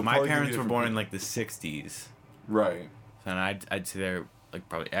 my parents were born in like the 60s. Right. And I'd say they're like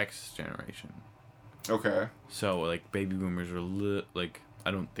probably X generation. Okay. So like baby boomers were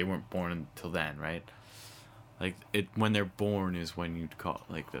they weren't born until then, right? Like when they're born is when you'd call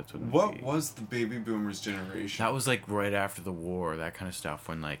that's what was the baby boomers generation? That was like right after the war, that kind of stuff,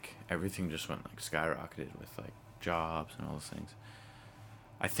 when like everything just went like skyrocketed with like jobs and all those things.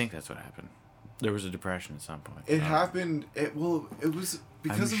 I think that's what happened. There was a depression at some point. It happened. It was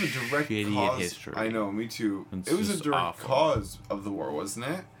because of a direct cause. History. I know, me too. It was a direct cause of the war, wasn't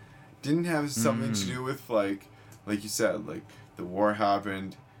it? Didn't have something to do with like you said, like the war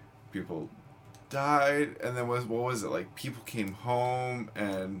happened, people died, and then what was it, like people came home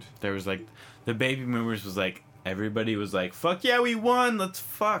and there was like the baby boomers was like everybody was like fuck yeah we won, let's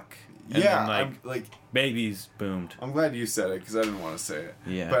fuck. And then, like babies boomed. I'm glad you said it because I didn't want to say it.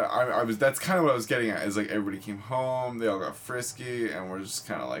 Yeah. But I was. That's kind of what I was getting at. Is like everybody came home, they all got frisky, and we're just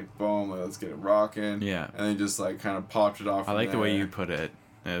kind of like boom, like, let's get it rocking. Yeah. And they just like kind of popped it off. I like the way you put it.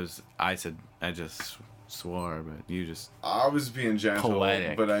 I just swore, but you just. I was being gentle.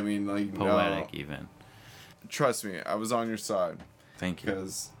 Poetic. But I mean, like poetic even. Trust me, I was on your side. Thank you.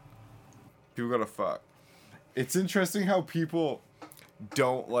 Because people gotta fuck. It's interesting how people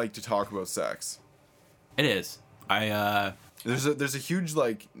don't like to talk about sex. It is. There's a huge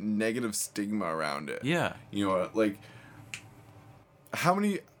like negative stigma around it. Yeah. You know, like how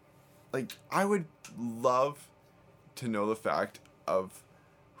many, like I would love to know the fact of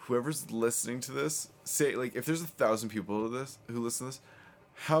whoever's listening to this. Say like if there's 1,000 people who listen to this,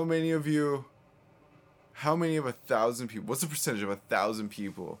 how many of 1,000 people? What's the percentage of 1,000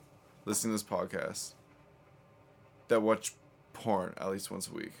 people listening to this podcast that watch porn at least once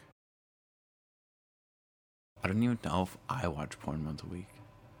a week? I don't even know if I watch porn once a week.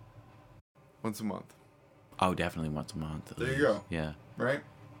 Once a month. Oh, definitely once a month. There you go. Yeah. Right?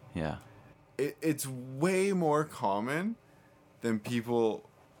 Yeah. It's way more common than people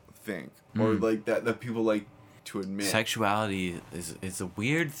think. Or like that people like to admit. Sexuality is a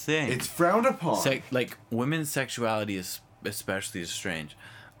weird thing. It's frowned upon. Like women's sexuality is especially strange.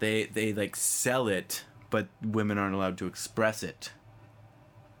 They like sell it, but women aren't allowed to express it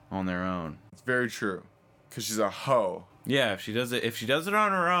on their own. It's very true. Because she's a hoe. Yeah, if she does it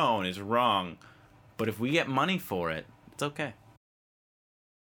on her own, it's wrong. But if we get money for it, it's okay.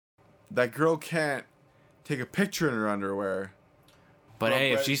 That girl can't take a picture in her underwear. But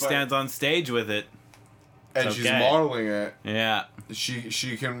hey, if she stands on stage with it, and she's modeling it, yeah,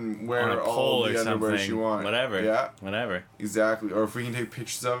 she can wear all the underwear she wants. Whatever. Yeah. Whatever. Exactly. Or if we can take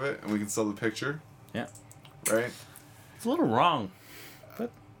pictures of it and we can sell the picture. Yeah. Right? It's a little wrong.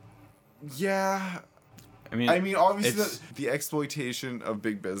 But yeah. I mean obviously the exploitation of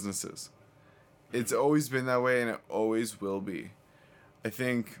big businesses. It's always been that way and it always will be. I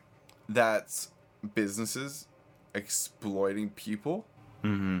think that's businesses exploiting people.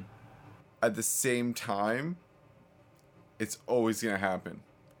 Mm-hmm. At the same time, it's always going to happen.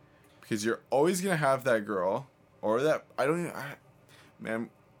 Because you're always going to have that girl, or that, man,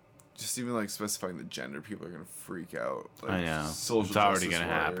 just even like specifying the gender, people are going to freak out. Like, I know. Social it's already going to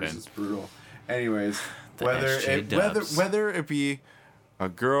happen. It's brutal. Anyways, The whether it be a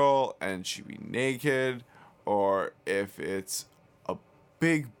girl and she be naked, or if it's a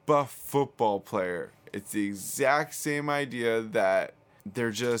big buff football player, it's the exact same idea that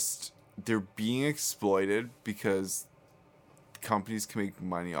they're being exploited because companies can make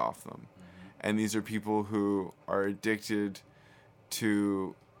money off them. Mm-hmm. And these are people who are addicted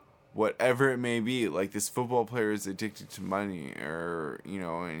to whatever it may be. Like this football player is addicted to money, or,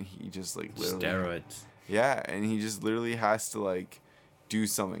 and he just like literally... Steroids. Yeah, and he just literally has to like do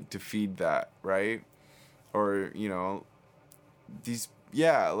something to feed that, right? Or, these...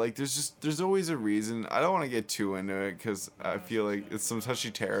 Yeah, like there's always a reason. I don't want to get too into it because I feel like it's some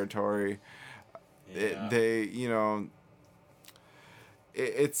touchy territory. Yeah.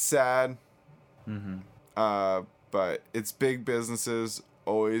 It's sad. Mm-hmm. But it's big businesses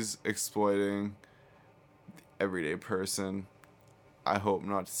always exploiting the everyday person. I hope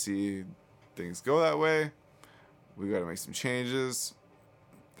not to see things go that way. We got to make some changes.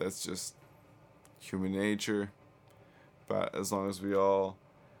 That's just human nature. But as long as we all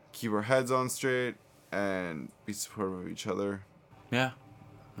keep our heads on straight and be supportive of each other. Yeah,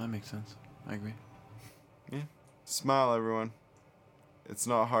 that makes sense. I agree. Yeah. Smile, everyone. It's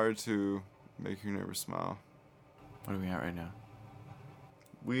not hard to make your neighbor smile. What are we at right now?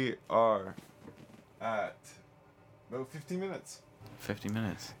 We are at about 50 minutes. 50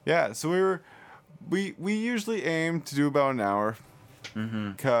 minutes. Yeah, so we usually aim to do about an hour.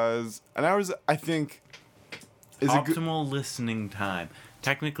 Mm-hmm. Because an hour is, I think... optimal listening time.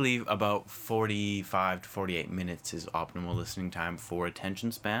 Technically, about 45 to 48 minutes is optimal listening time for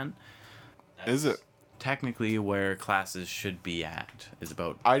attention span. Is it? Technically, where classes should be at is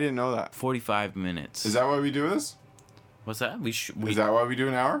about... I didn't know that. 45 minutes. Is that why we do this? What's that? Is that why we do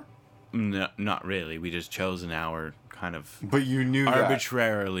an hour? No, not really. We just chose an hour kind of... But you knew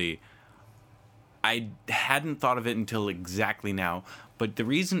arbitrarily. I hadn't thought of it until exactly now. But the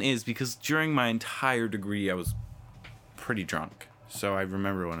reason is because during my entire degree, I was pretty drunk. So I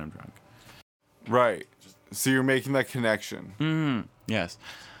remember when I'm drunk. Right. So you're making that connection. Mm-hmm. Yes.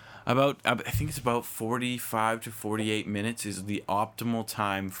 I think it's about 45 to 48 minutes is the optimal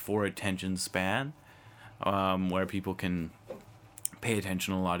time for attention span, where people can pay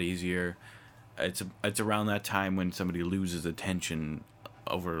attention a lot easier. It's around that time when somebody loses attention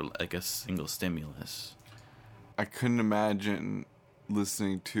over like a single stimulus. I couldn't imagine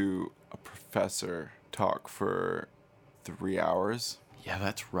listening to a professor talk for 3 hours. Yeah,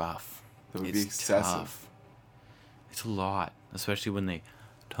 that's rough. That would be excessive. Tough. It's a lot, especially when they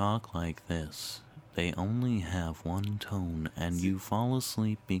talk like this. They only have one tone, and you fall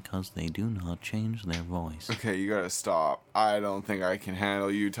asleep because they do not change their voice. Okay, you gotta stop. I don't think I can handle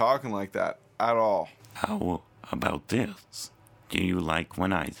you talking like that at all. How about this? Do you like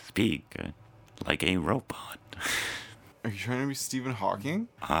when I speak like a robot? Are you trying to be Stephen Hawking?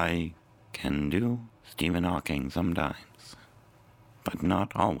 I can do Stephen Hawking sometimes, but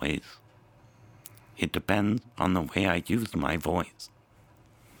not always. It depends on the way I use my voice.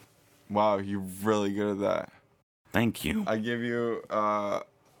 Wow, you're really good at that. Thank you. I give you a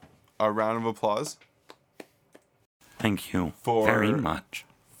round of applause. Thank you very much.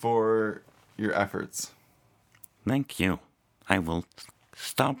 For your efforts. Thank you. I will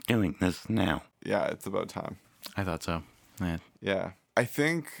stop doing this now. Yeah, it's about time. I thought so. Yeah. I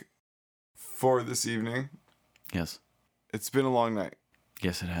think for this evening... Yes. It's been a long night.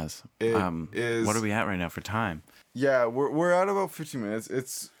 Yes, it has. Is what are we at right now for time? Yeah, we're at about 50 minutes.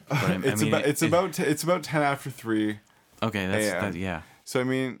 It's about 10 after 3. Okay, that's yeah. So I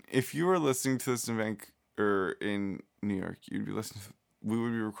mean, if you were listening to this in Vancouver, in New York, you'd be listening. We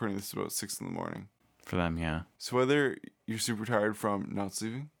would be recording this about 6 in the morning. For them, yeah. So whether you're super tired from not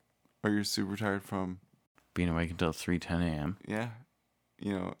sleeping, or you're super tired from Being awake until 3:10 a.m. Yeah.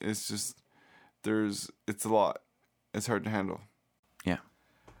 You know, it's just, it's a lot. It's hard to handle. Yeah.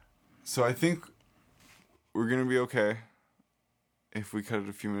 So I think we're going to be okay if we cut it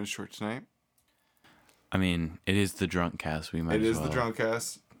a few minutes short tonight. I mean, it is the DrunkCast. We might as well. It is the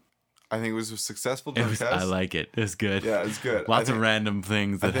DrunkCast. I think it was a successful DrunkCast. I like it. It's good. Yeah, it's good. Lots of random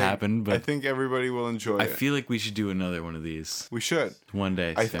things that happened, but I think everybody will enjoy it. I feel like we should do another one of these. We should. One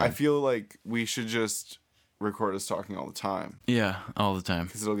day. I feel like we should just record us talking all the time. Yeah, all the time.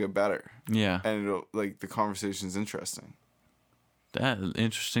 Because it'll get better. Yeah. And it'll, like, the conversation's interesting. That's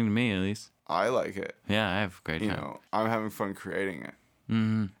interesting to me, at least. I like it. Yeah, I have a great time. You know, I'm having fun creating it.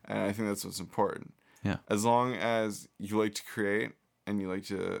 Mm-hmm. And I think that's what's important. Yeah. As long as you like to create and you like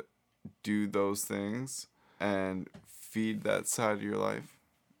to do those things and feed that side of your life,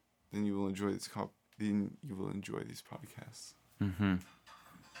 then you will enjoy these podcasts. Mm-hmm.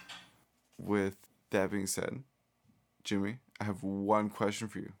 With that being said, Jimmy, I have one question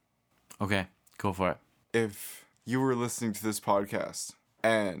for you. Okay, go for it. If you were listening to this podcast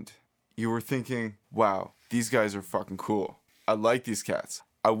and you were thinking, wow, these guys are fucking cool. I like these cats.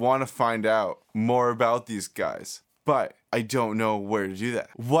 I want to find out more about these guys, but I don't know where to do that.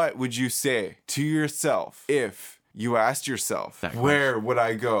 What would you say to yourself if you asked yourself, where would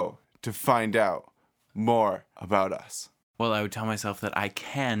I go to find out more about us? Well, I would tell myself that I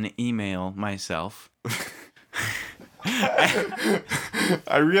can email myself.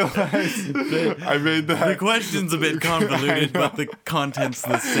 I realized I made that. The question's a bit convoluted, but the content's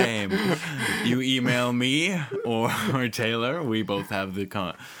the same. You email me or Taylor. We both have the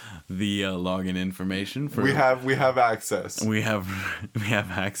login information for. We have access. We have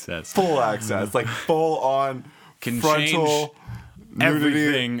access. Full access, like full on can frontal change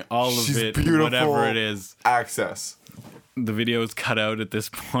everything, all of She's it, beautiful. Whatever it is. Access. The video is cut out at this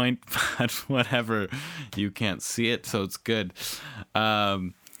point, but whatever, you can't see it, so it's good.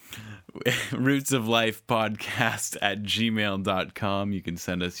 rootsoflifepodcast@gmail.com. You can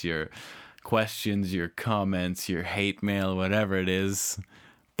send us your questions, your comments, your hate mail, whatever it is,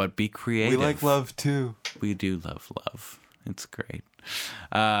 but be creative. We like love too. We do love love. It's great.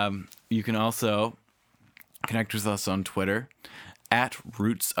 You can also connect with us on Twitter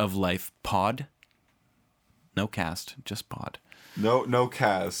 @rootsoflifepod. No cast, just pod. No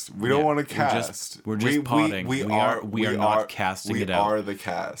cast. We don't want to cast. We're just podding. We are not casting it out. We are the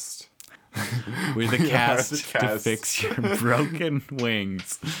cast. We're the cast to fix your broken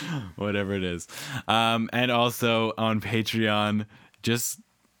wings, whatever it is. And also on Patreon, just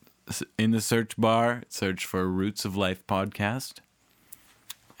in the search bar, search for Roots of Life Podcast,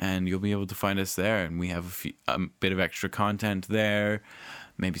 and you'll be able to find us there. And we have a bit of extra content there.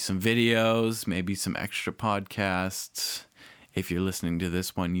 Maybe some videos, maybe some extra podcasts. If you're listening to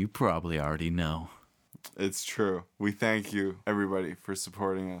this one, you probably already know. It's true. We thank you, everybody, for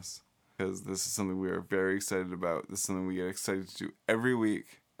supporting us, because this is something we are very excited about. This is something we get excited to do every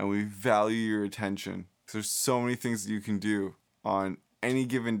week, and we value your attention. There's so many things that you can do on any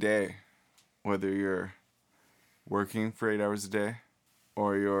given day, whether you're working for 8 hours a day,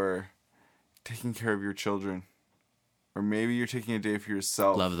 or you're taking care of your children. Or maybe you're taking a day for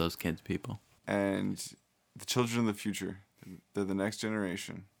yourself. Love those kids, people. And the children of the future, they're the next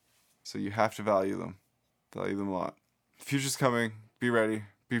generation. So you have to value them. Value them a lot. The future's coming. Be ready.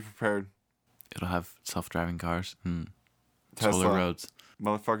 Be prepared. It'll have self-driving cars and Tesla. solar roads.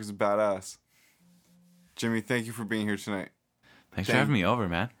 Motherfucker's a badass. Jimmy, thank you for being here tonight. Thanks for having me over,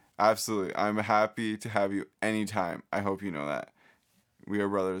 man. Absolutely. I'm happy to have you anytime. I hope you know that. We are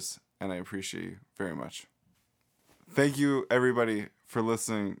brothers, and I appreciate you very much. Thank you, everybody, for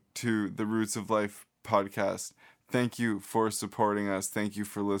listening to the Roots of Life podcast. Thank you for supporting us. Thank you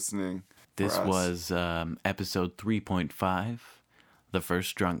for listening. This was episode 3.5, the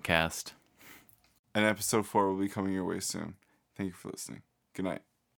first DrunkCast. And episode 4 will be coming your way soon. Thank you for listening. Good night.